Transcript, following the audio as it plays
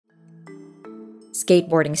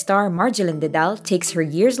Skateboarding star Margielyn Didal takes her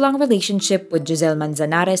years-long relationship with Jozel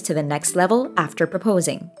Manzanares to the next level after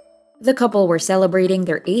proposing. The couple were celebrating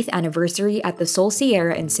their 8th anniversary at the Sol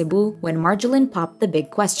Sierra in Cebu when Margielyn popped the big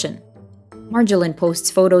question. Margielyn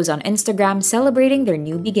posts photos on Instagram celebrating their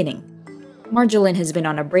new beginning. Margielyn has been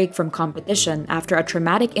on a break from competition after a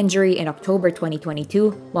traumatic injury in October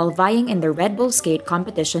 2022 while vying in the Red Bull skate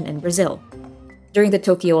competition in Brazil. During the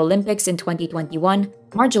Tokyo Olympics in 2021,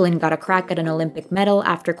 Margielyn got a crack at an Olympic medal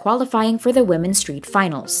after qualifying for the women's street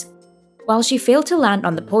finals. While she failed to land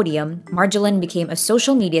on the podium, Margielyn became a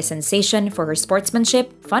social media sensation for her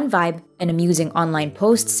sportsmanship, fun vibe, and amusing online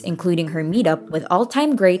posts, including her meetup with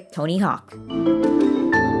all-time great Tony Hawk.